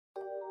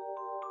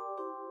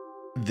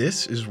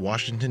This is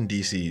Washington,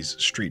 D.C.'s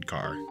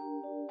streetcar.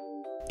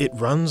 It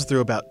runs through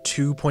about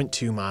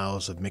 2.2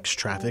 miles of mixed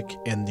traffic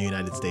in the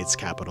United States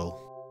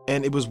capital,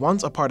 and it was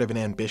once a part of an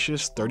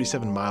ambitious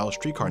 37-mile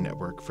streetcar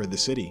network for the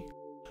city.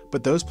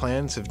 But those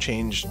plans have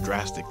changed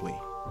drastically.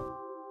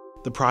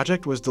 The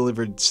project was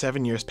delivered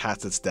 7 years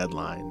past its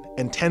deadline,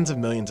 and tens of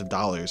millions of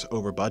dollars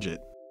over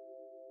budget.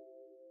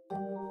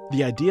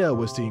 The idea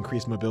was to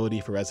increase mobility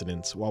for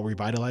residents while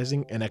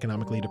revitalizing an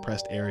economically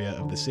depressed area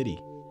of the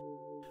city.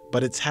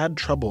 But it's had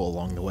trouble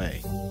along the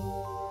way.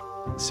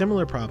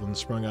 Similar problems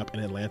sprung up in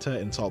Atlanta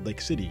and Salt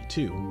Lake City,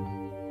 too.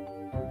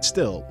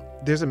 Still,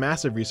 there's a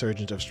massive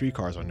resurgence of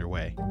streetcars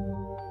underway.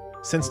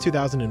 Since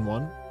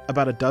 2001,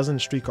 about a dozen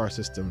streetcar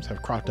systems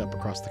have cropped up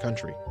across the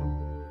country.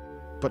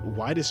 But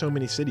why do so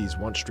many cities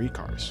want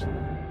streetcars?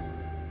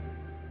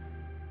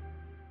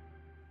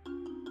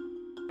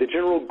 The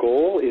general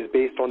goal is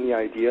based on the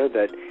idea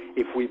that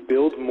if we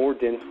build more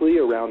densely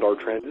around our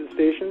transit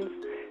stations,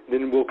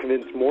 then we'll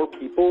convince more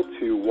people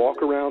to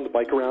walk around,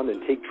 bike around,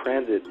 and take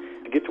transit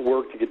to get to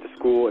work, to get to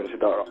school, and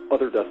to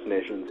other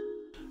destinations.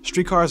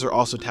 Streetcars are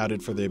also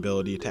touted for the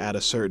ability to add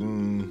a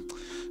certain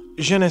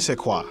je ne sais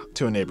quoi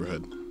to a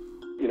neighborhood.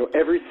 You know,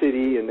 every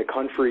city in the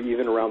country,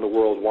 even around the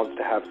world, wants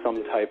to have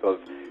some type of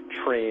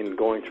train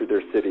going through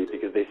their city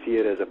because they see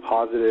it as a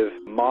positive,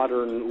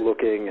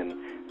 modern-looking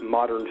and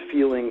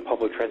modern-feeling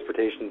public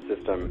transportation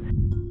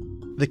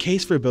system. The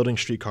case for building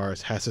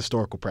streetcars has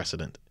historical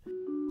precedent.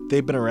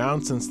 They've been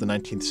around since the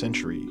 19th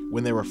century,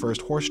 when they were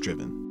first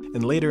horse-driven,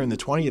 and later in the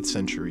 20th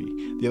century,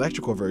 the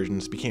electrical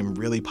versions became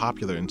really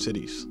popular in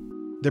cities.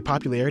 Their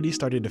popularity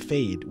started to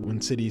fade when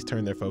cities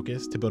turned their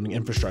focus to building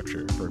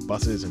infrastructure for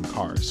buses and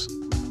cars.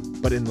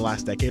 But in the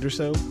last decade or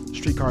so,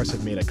 streetcars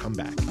have made a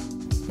comeback.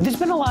 There's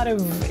been a lot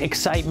of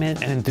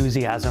excitement and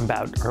enthusiasm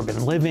about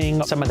urban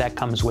living. Some of that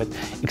comes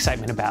with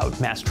excitement about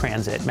mass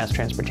transit, mass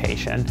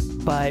transportation.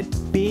 But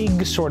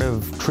big sort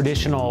of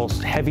traditional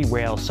heavy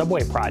rail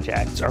subway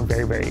projects are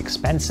very, very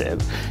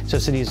expensive. So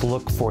cities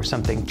look for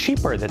something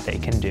cheaper that they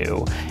can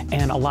do.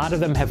 And a lot of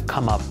them have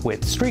come up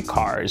with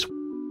streetcars.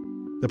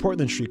 The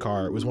Portland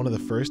streetcar was one of the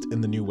first in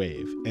the new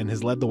wave and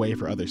has led the way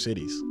for other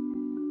cities.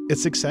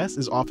 Its success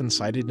is often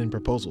cited in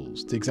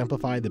proposals to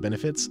exemplify the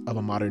benefits of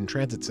a modern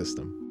transit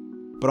system.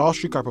 But all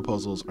streetcar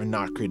proposals are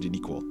not created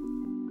equal.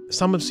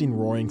 Some have seen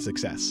roaring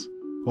success,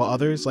 while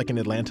others, like in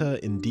Atlanta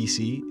and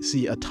DC,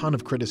 see a ton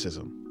of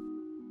criticism.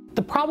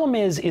 The problem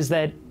is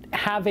that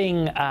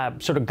having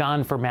sort of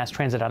gone for mass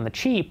transit on the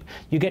cheap,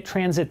 you get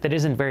transit that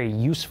isn't very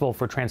useful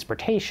for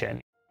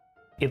transportation.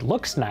 It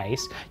looks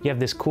nice, you have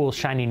this cool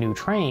shiny new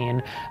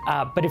train,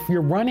 but if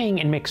you're running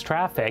in mixed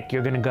traffic,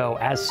 you're gonna go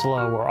as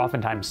slow or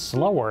oftentimes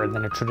slower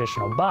than a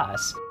traditional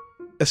bus.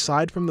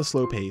 Aside from the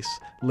slow pace,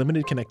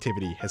 limited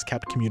connectivity has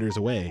kept commuters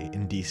away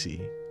in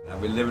DC.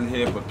 I've been living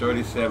here for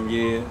 37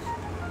 years,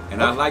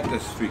 and I like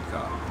this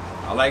streetcar.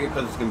 I like it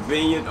because it's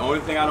convenient. The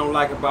only thing I don't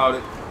like about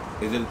it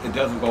is that it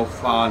doesn't go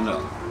far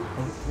enough.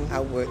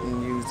 I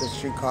wouldn't use the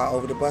streetcar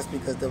over the bus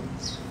because the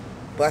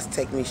bus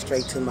takes me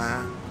straight to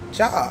my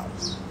job,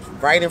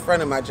 right in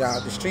front of my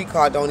job. The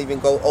streetcar don't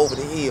even go over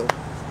the hill,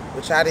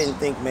 which I didn't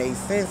think made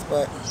sense,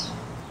 but...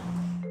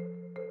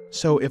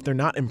 So if they're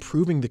not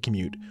improving the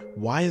commute,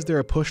 why is there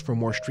a push for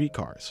more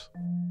streetcars?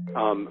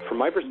 From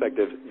my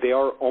perspective, they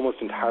are almost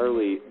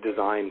entirely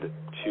designed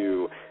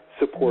to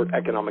support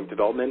economic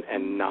development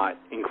and not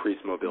increase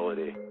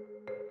mobility.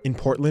 In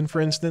Portland,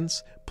 for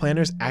instance,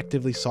 planners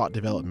actively sought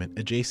development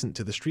adjacent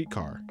to the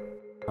streetcar.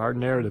 Our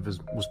narrative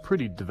was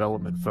pretty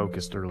development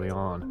focused early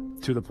on,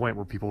 to the point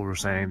where people were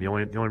saying the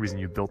only reason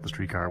you built the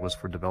streetcar was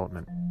for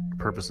development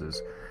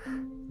purposes.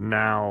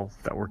 Now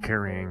that we're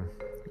carrying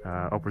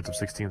upwards of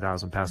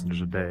 16,000 passengers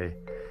a day,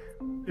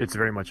 it's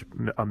very much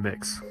a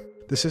mix.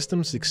 The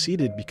system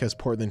succeeded because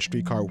Portland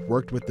Streetcar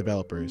worked with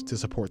developers to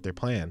support their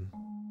plan.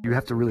 You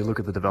have to really look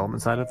at the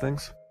development side of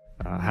things.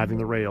 Having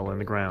the rail in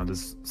the ground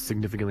is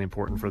significantly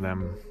important for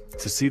them.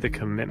 To see the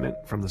commitment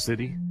from the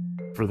city,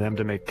 for them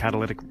to make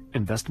catalytic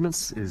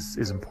investments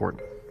is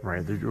important,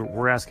 right?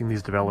 We're asking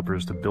these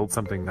developers to build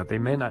something that they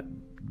may not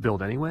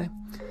build anyway,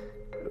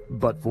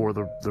 but for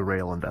the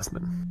rail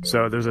investment.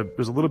 So there's a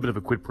little bit of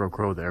a quid pro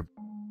quo there.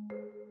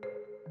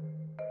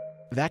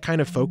 That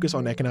kind of focus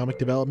on economic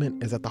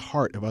development is at the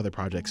heart of other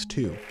projects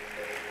too.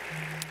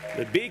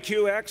 The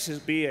BQX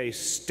is a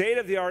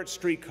state-of-the-art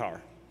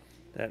streetcar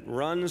that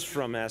runs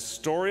from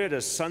Astoria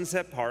to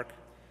Sunset Park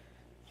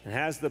and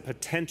has the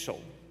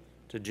potential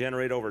to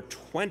generate over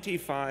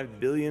 $25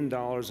 billion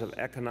of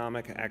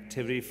economic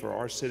activity for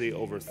our city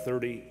over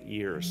 30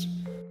 years.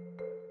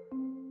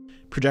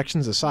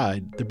 Projections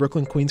aside, the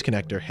Brooklyn-Queens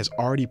connector has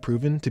already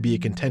proven to be a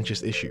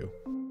contentious issue.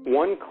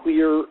 One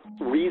clear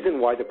reason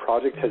why the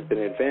project has been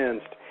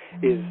advanced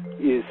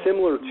is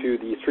similar to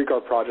the streetcar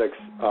projects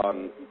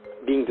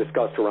being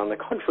discussed around the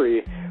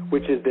country,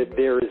 which is that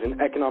there is an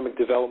economic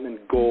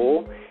development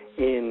goal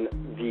in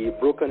the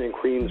Brooklyn and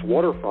Queens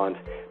waterfront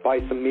by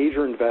some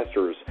major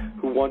investors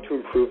who want to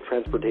improve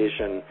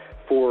transportation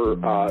for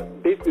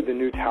basically the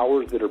new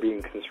towers that are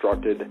being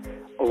constructed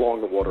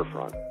along the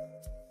waterfront.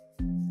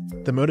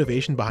 The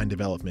motivation behind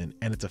development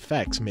and its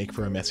effects make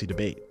for a messy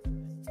debate.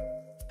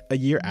 A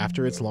year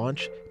after its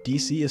launch,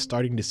 DC is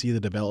starting to see the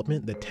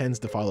development that tends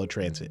to follow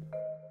transit.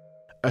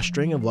 A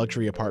string of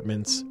luxury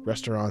apartments,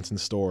 restaurants,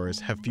 and stores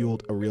have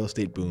fueled a real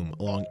estate boom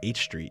along H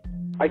Street.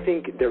 I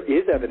think there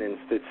is evidence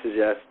that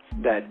suggests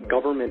that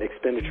government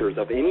expenditures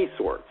of any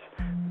sorts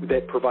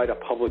that provide a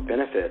public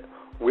benefit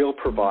will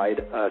provide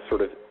a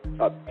sort of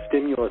a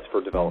stimulus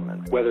for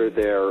development, whether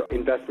they're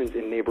investments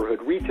in neighborhood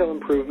retail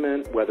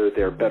improvement, whether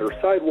they're better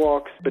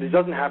sidewalks, but it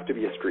doesn't have to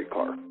be a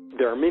streetcar.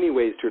 There are many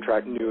ways to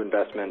attract new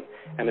investment,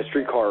 and a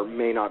streetcar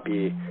may not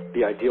be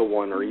the ideal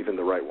one or even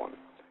the right one.